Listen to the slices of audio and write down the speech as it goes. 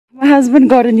husband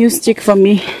got a new stick for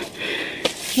me.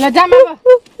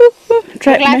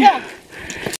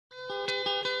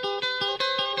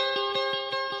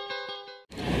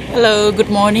 Hello, good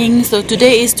morning. So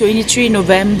today is 23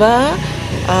 November.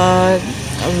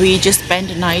 We just spent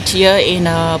the night here in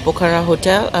Pokhara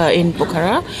hotel in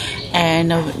Pokhara, and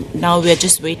now we are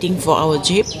just waiting for our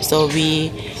jeep so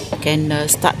we can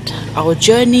start our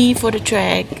journey for the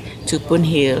trek to Poon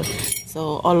Hill.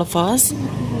 So all of us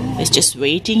is just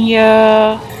waiting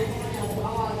here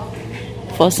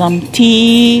for some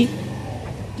tea.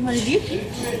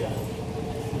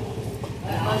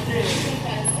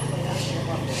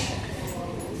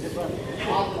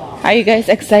 Are you guys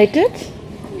excited?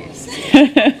 Yes.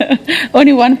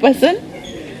 Only one person?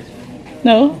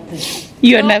 No?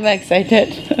 You are never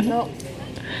excited? No.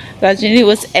 Rajini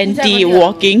was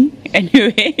anti-walking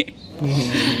anyway.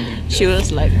 She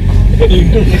was like...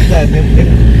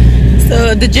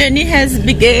 So the journey has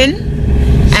begun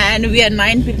and we are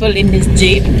 9 people in this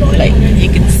jeep. Like you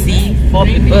can see 4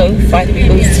 people, 5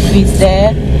 people squeezed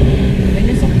there.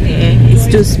 It's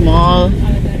too small.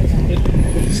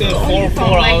 So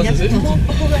 4 hours is it?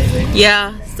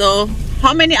 Yeah, so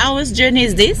how many hours journey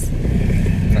is this?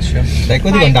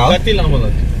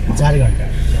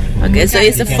 Okay, so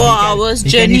it's a 4 hours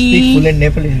journey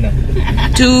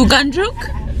to Gandruk.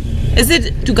 Is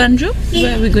it to Gandruk?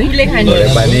 Where are we going?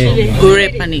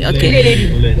 Ghorepani, okay.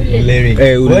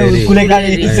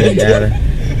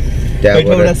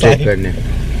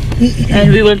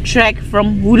 And we will trek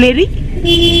from Wuleri.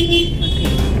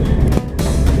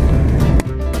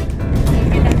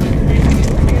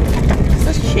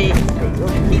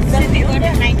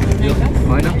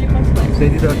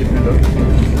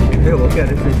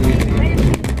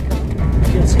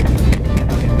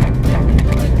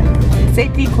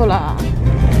 Seti Kola.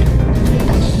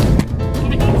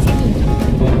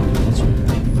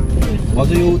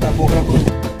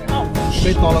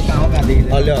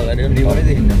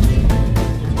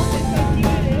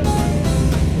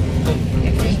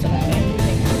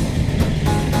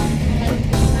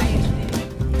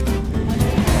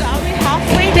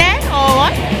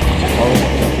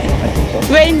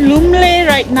 We're in Lumle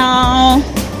right now.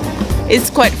 It's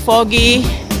quite foggy,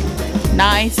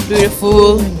 nice,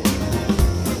 beautiful.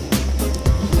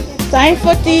 Time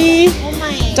for tea.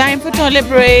 Time for toilet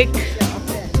break.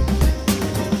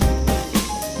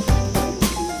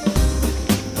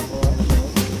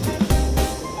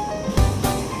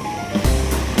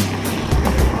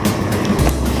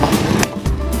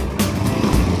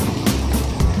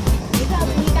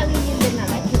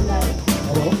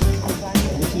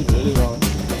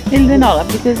 Hildenala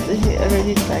because he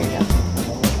already tried out.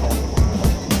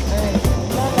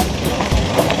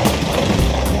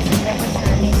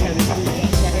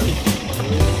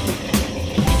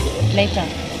 Later.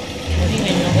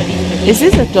 Is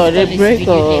this a toilet break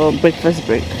or breakfast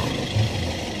break?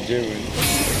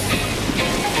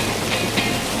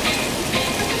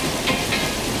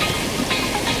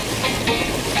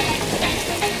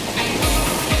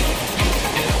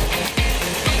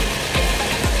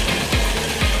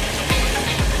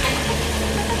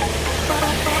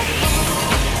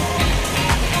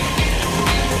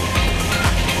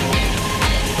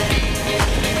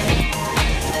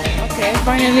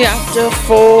 Finally, after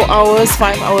 4 hours,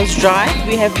 5 hours drive,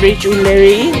 we have reached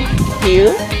Wuleri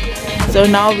hill. So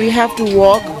now we have to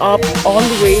walk up all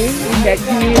the way in that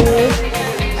hill,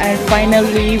 and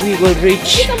finally we will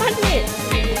reach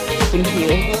Poon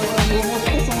Hill.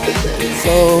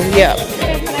 So yeah,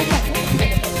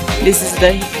 this is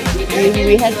the hill.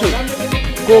 We had to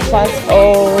go past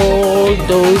all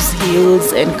those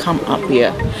hills and come up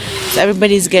here. So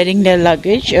everybody's getting their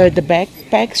luggage, the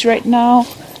backpacks right now.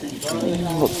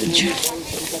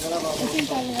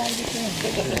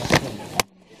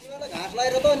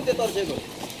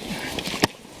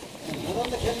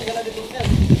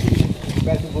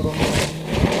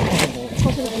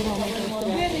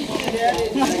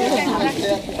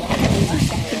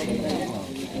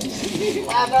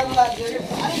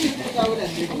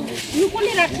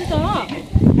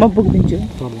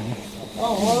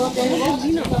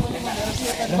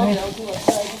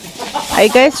 Are you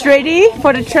guys ready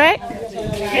for the trek?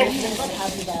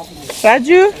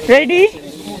 Raju, ready?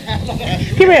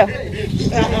 Come here.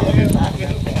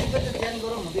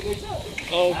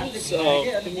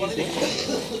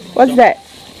 What's that?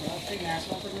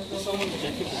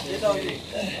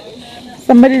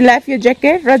 Somebody left your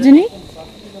jacket, Rajini?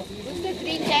 The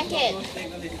green jacket.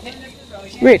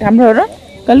 Wait, I'm here.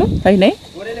 Kalu, hai nahi.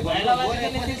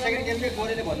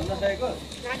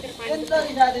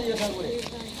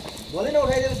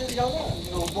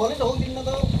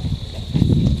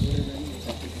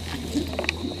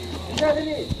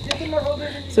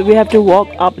 So we have to walk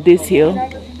up this hill.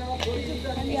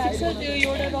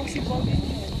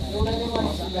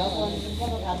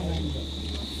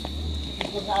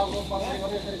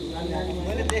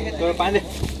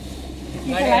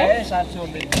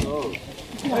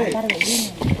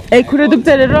 Hey,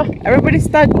 everybody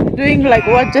start doing like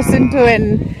what Jacinto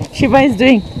and Shiva is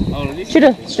doing.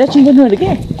 Shiva, stretching the note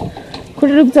again.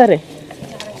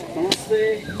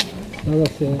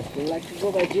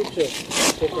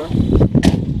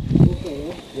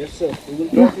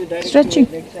 Stretching.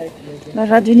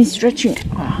 Rajini is stretching.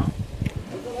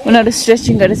 When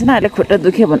stretching, there is not a quarter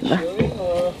to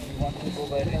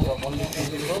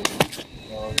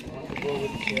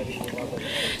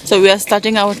So we are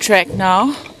starting our trek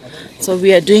now. So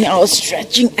we are doing our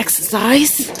stretching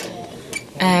exercise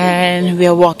and we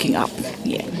are walking up.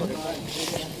 Yeah.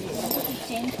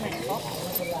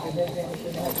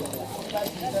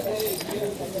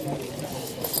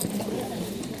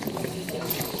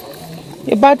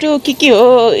 बाटो के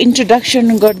हो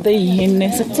introduction गर्दै हिँड्न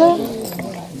सक्छ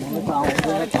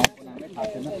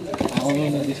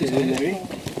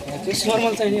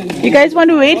You guys want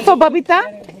to wait for Babita?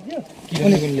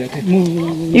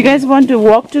 You guys want to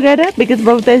walk together? Because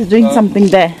Babita is doing something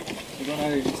there.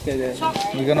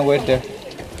 We're gonna wait there.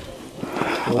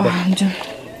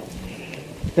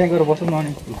 Thank you for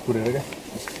morning.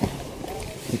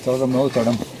 It's all the most of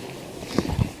them.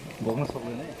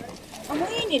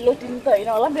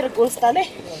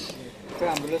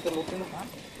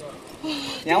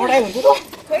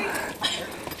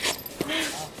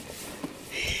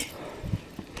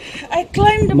 I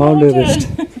climbed the mountain.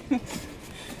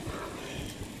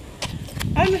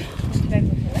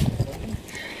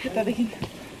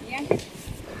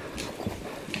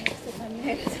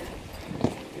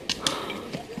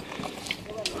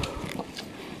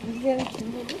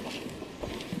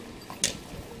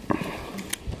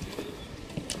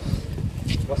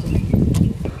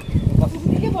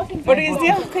 What is the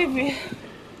okay?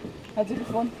 How's your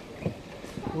phone?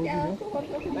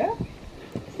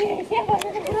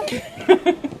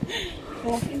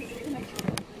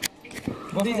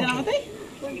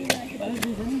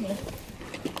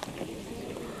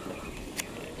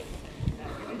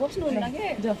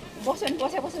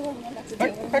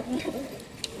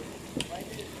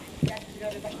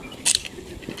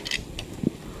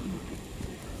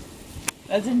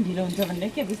 अझै ढिलो हुन्छ भन्ने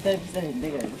के बिस्तारै बिस्तारै हिँड्दै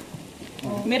गयो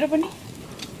मेरो पनि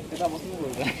यता बस्नु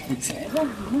पर्छ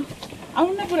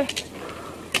आउनु न पुरा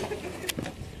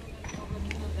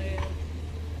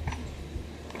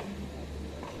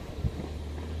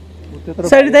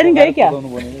सरितानी गए क्या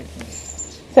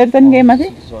सरितानी गए माथि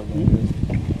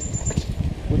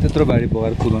त्यत्रो भारी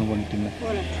भएर कुदाउनु पर्ने तिमीलाई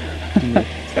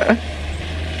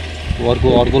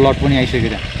अर्को लट पनि आइसक्यो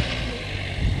त्यहाँ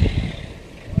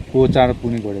को चार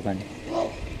पुनी घोडेपानी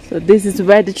So this is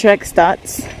where the trek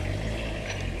starts.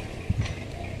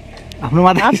 आफ्नो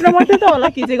मात्रै त होला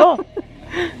खिचेको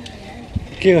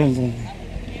के गर्छ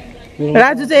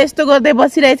राजु चाहिँ यस्तो गर्दै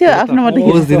बसिरहेको थियो आफ्नो मात्रै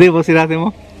पोज दिँदै बसिरहेको थिएँ म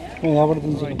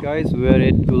guys we are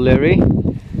at Ghorepani.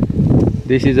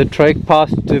 This is a trek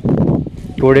past to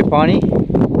Ghorepani.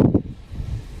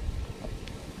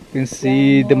 You can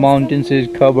see the mountains is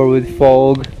covered with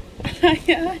fog.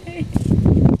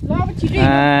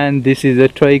 And this is a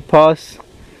trek pass.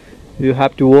 You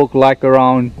have to walk like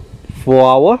around 4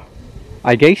 hours,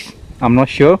 I guess. I'm not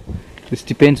sure. This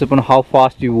depends upon how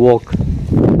fast you walk.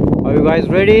 Are you guys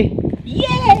ready?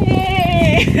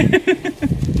 Yay!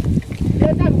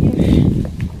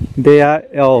 They are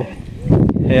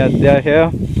here. They are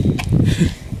here.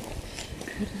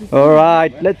 All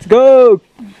right, let's go.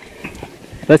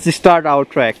 Let's start our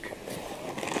trek.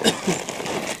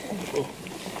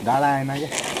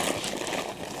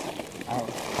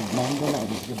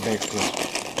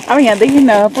 अब यहाँदेखि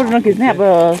पुरा खिच्ने अब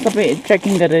सबै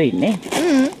trekking गरेर हिँड्ने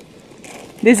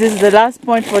This is the last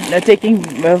point for taking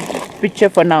picture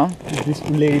for now. This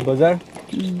lady bazaar.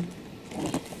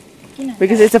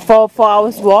 Because it's a 4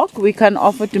 hours walk, we can't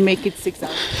offer to make it 6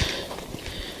 hours.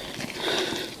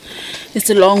 It's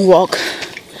a long walk.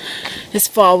 It's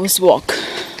 4 hours walk.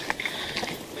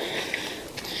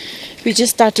 We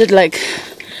just started like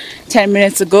 10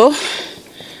 minutes ago.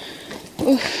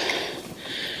 Ooh.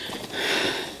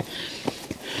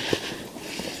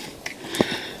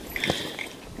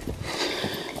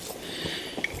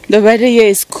 The weather here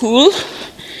is cool,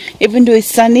 even though it's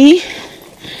sunny,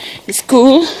 it's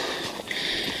cool.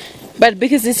 But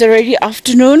because it's already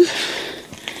afternoon,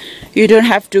 you don't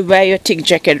have to wear your thick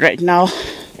jacket right now.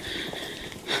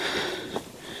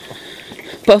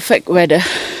 Perfect weather.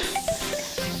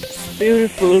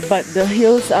 Beautiful, but the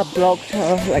hills are blocked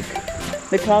like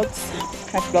The clouds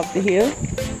have blocked the hill.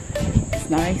 It's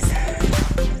nice.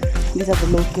 These are the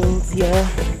locals here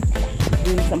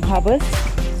doing some harvest.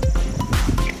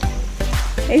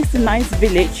 It's a nice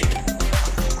village.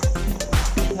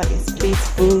 Like it's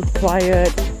peaceful,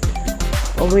 quiet,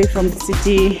 away from the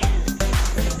city.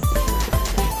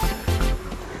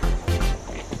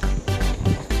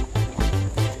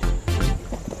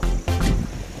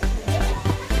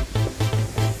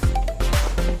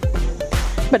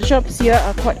 But the shops here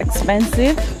are quite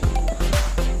expensive.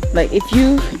 Like if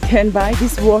you can buy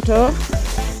this water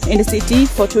in the city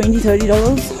for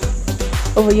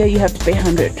 $20-30, over here you have to pay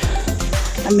 100.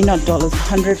 I mean not dollars,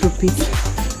 100 rupees.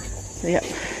 So yeah,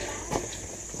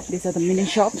 these are the mini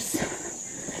shops.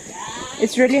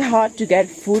 It's really hard to get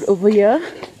food over here.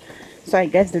 So I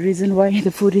guess the reason why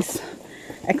the food is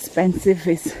expensive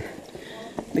is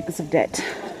because of that.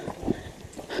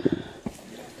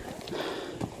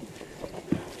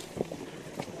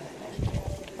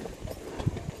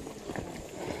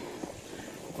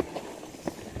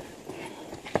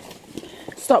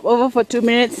 Stop over for 2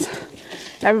 minutes.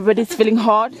 Everybody's feeling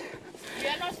hot.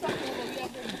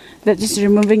 They're just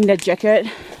removing their jacket.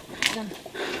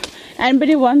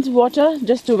 Anybody wants water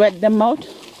just to wet them out?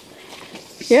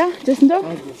 Yeah, just no.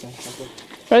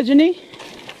 Rajani?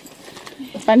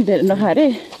 Pandel no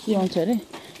hare. You want to?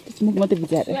 It's muk mate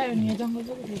bijare.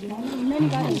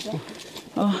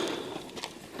 Oh.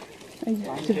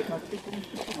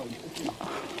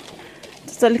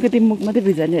 Just alikati muk mate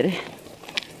bijane re.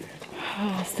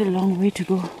 Still a long way to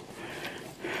go.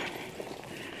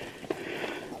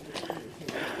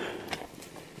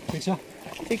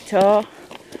 TikTok.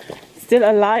 Still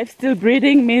alive, still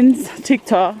breathing means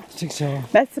TikTok.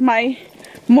 That's my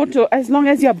motto. As long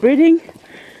as you're breathing,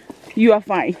 you are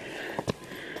fine.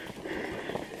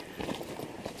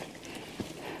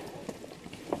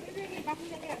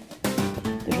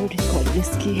 The road is quite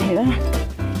risky here.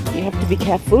 You have to be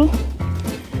careful.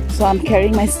 So I'm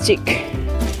carrying my stick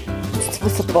just for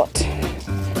support.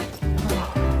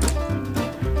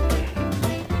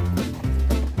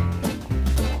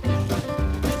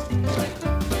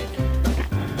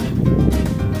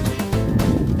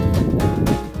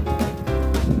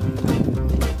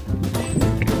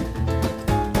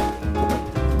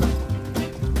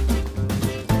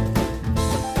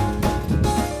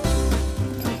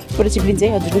 Pura चिप्लिन्छ है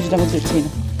हजुरको जुत्तामा जुट छैन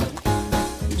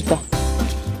जुत्ता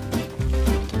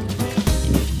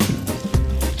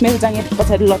मेरो जाँगे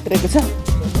पछाडि लत्रेको छ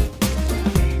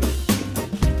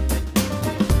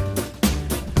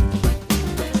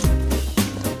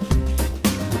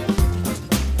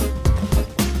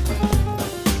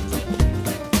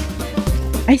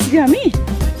आइसक्यो हामी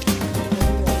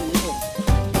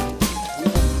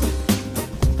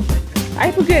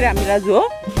आइपुग्यो रे हामी राजु हो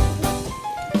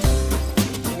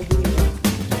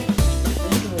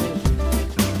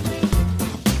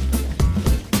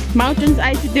Mountains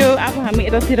आइपुग्यो अब हामी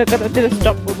यतातिर कतातिर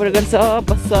स्टप ओभर गर्छ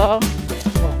बस्छ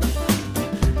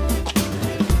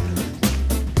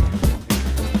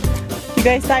You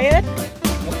guys tired?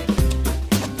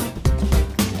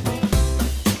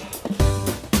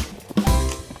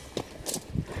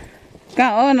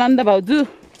 कहाँ हो नन्द भाउजू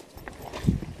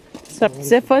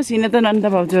सबसे फर्स्ट हिँड्ने त नन्द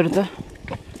भाउजूहरु त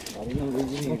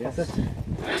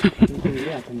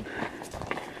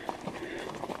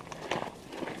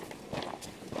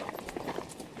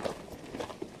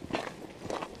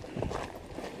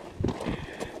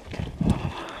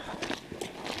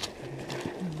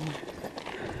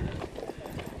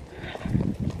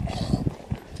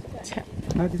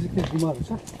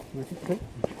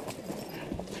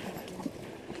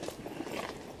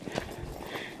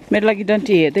मेरो लागि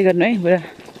डन्टी हेर्दै गर्नु है बुढा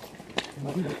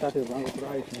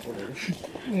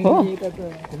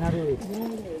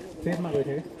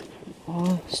हो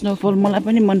स्नोफल मलाई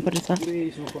पनि मन पर्छ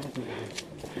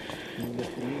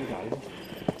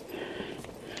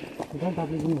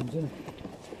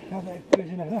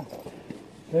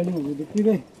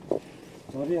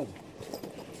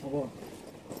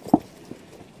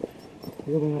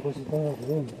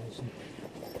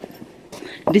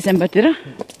डिसेम्बरतिर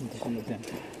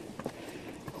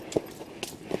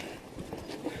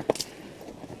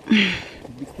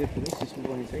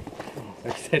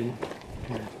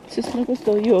सिस्नो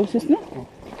कस्तो यो हो सिस्नो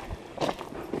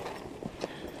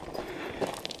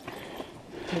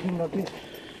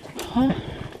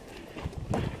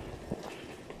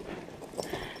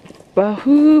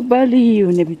बाहुबली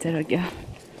हुने बिचरा क्या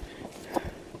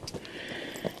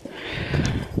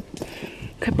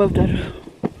खपाउटाहरू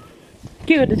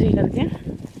के गर्दैछ यिनीहरू त्यहाँ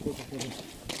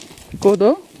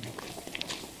कोदो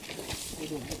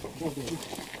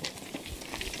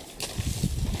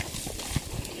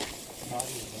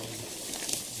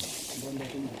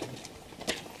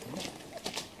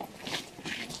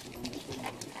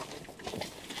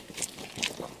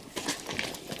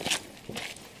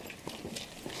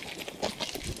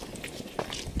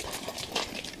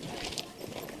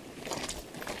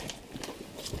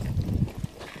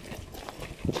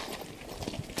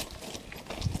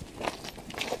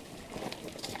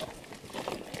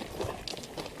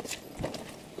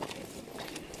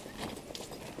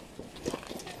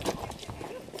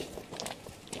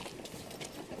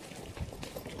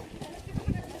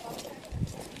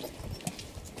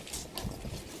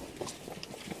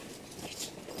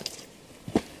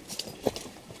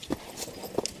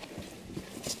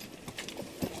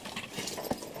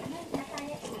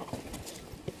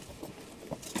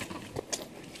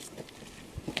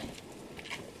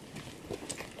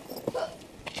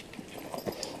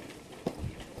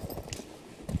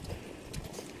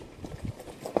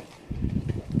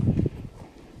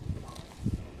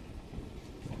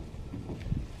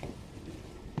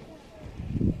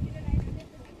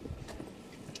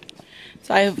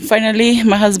So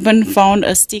my husband found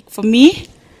a stick for me.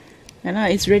 And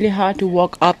it's really hard to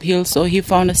walk uphill, so he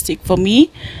found a stick for me.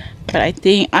 But I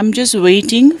think I'm just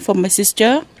waiting for my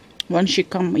sister. Once she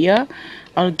come here,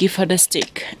 I'll give her the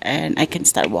stick and I can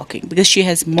start walking because she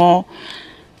has more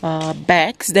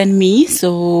bags than me.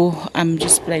 So I'm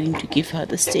just planning to give her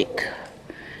the stick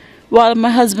while my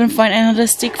husband find another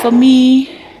stick for me.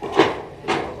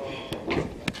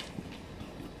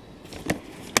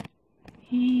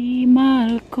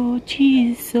 Himal ko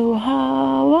chiso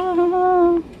hawa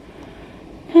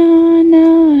na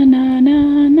na na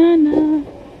na na.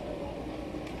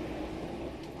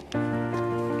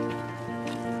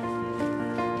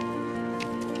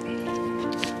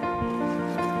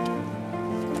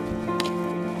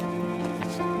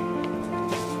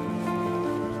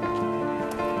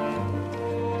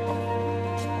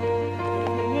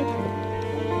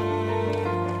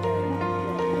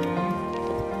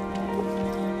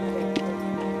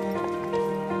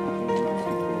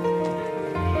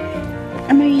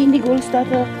 May hindi gold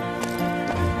starter.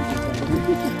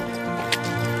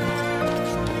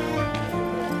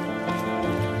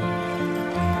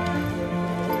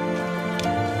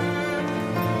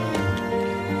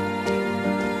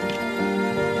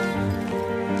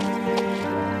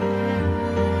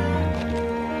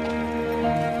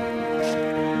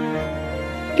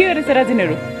 के गरेछ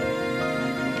राजिनहरु?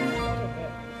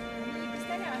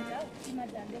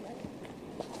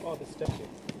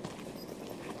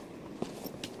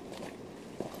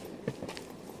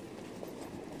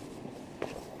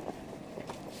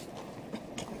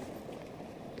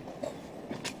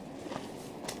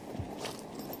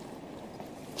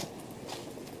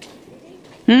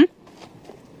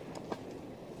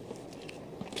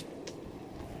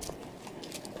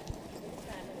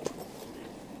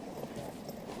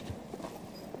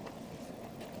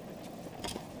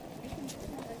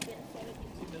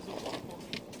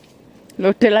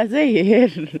 Lotela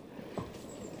zehir.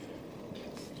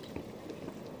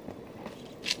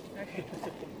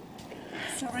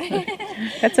 Sorry.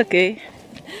 That's okay.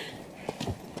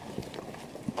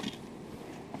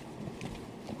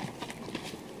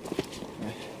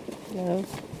 Hello.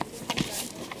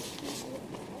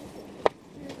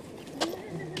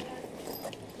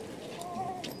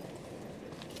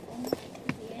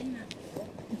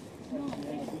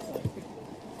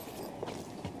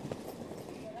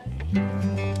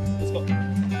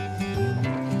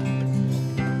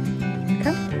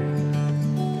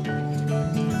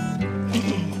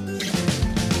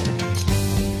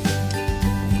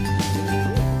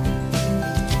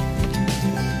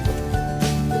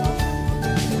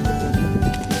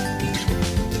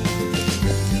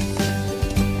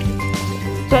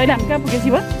 So अहिले हामी कहाँ पुग्यो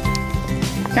शिव?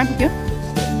 कहाँ पुग्यो?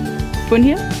 Poon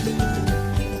Hill?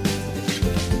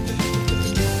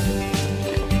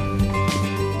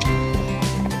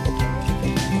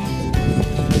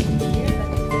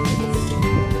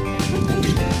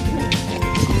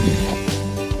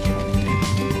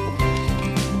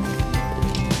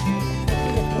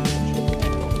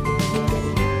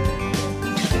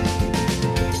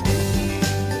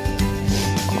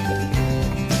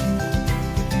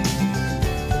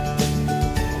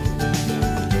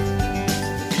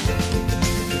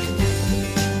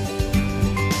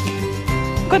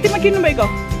 कतिमा किन्नु भएको?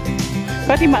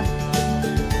 कतिमा?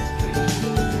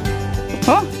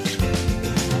 हो?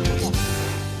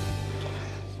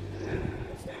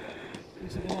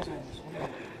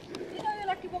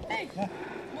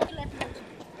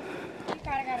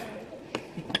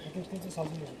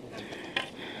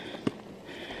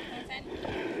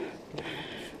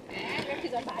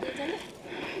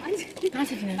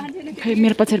 खै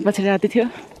मेरो पछाडि पछाडि आएको थियो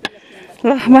ल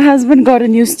my husband got a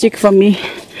news check for me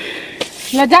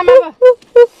ल जाम अब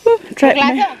try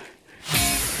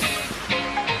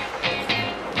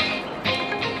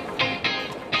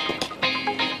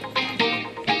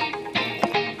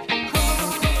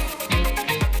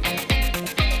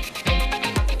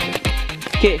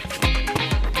okay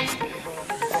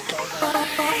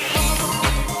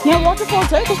यहाँ waterfall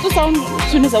छ है कस्तो साउन्ड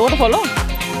सुनेछ waterfall हो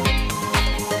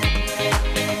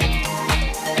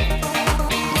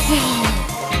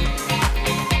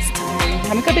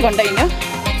हामी कति घण्टा हिँड्यो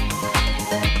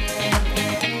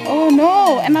oh no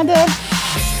another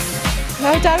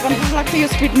 4 घण्टा लाग्छ यो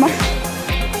स्पिडमा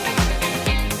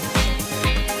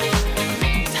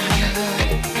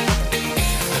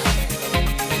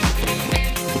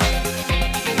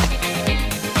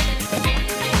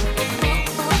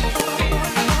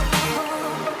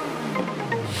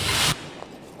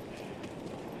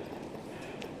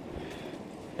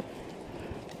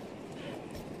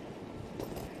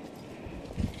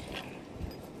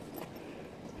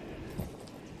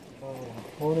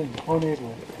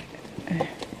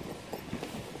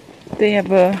त्यही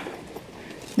अब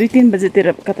 2-3 बजेतिर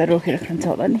कता रोकेर खान्छ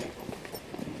होला नि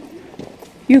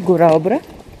यो घोडा हो बुरा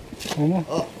हैन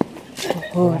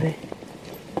हो अरे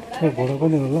त्यो घोडा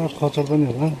पनि होला खच्चर पनि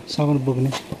होला सामान बोक्ने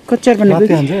कच्चर पनि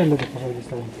माथि हान्छ यसले त खच्चर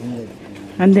जस्तो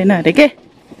हान्दैन अरे के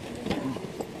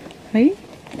है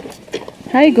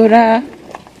हाई घोडा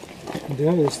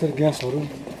देऊ यस्तो ग्यासहरु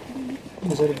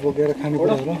यसरी बोकेर खानु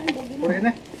पर्यो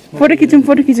होला फोटो खिचौँ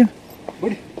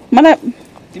मलाई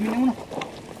तिमी ल्याउ न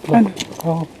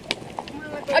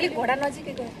अलिक घोडा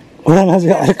नजिकै गयो घोडा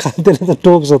नजिक अलिक खाँदैन त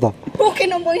टोक्छ त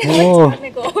टोकेन मैले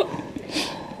छर्नेको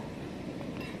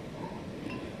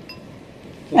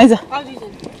आइज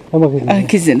अब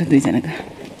खिच्दैन दुईजनाको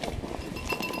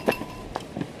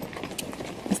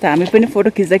यस्तो हामी पनि फोटो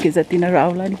खिच्दा तिनीहरू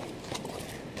आउला नि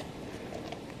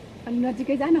अनि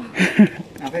नजिकै जान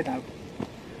आफै त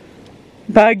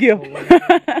भाग्यो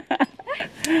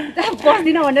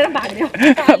बस्दिन भनेर भाग्यो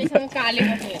कालीसँग काले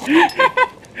बस्यो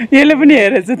यसले पनि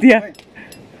हेरेछ त्यहाँ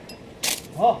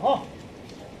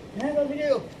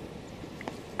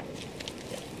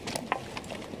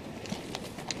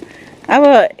अब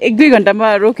 1-2 घण्टामा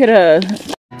रोकेर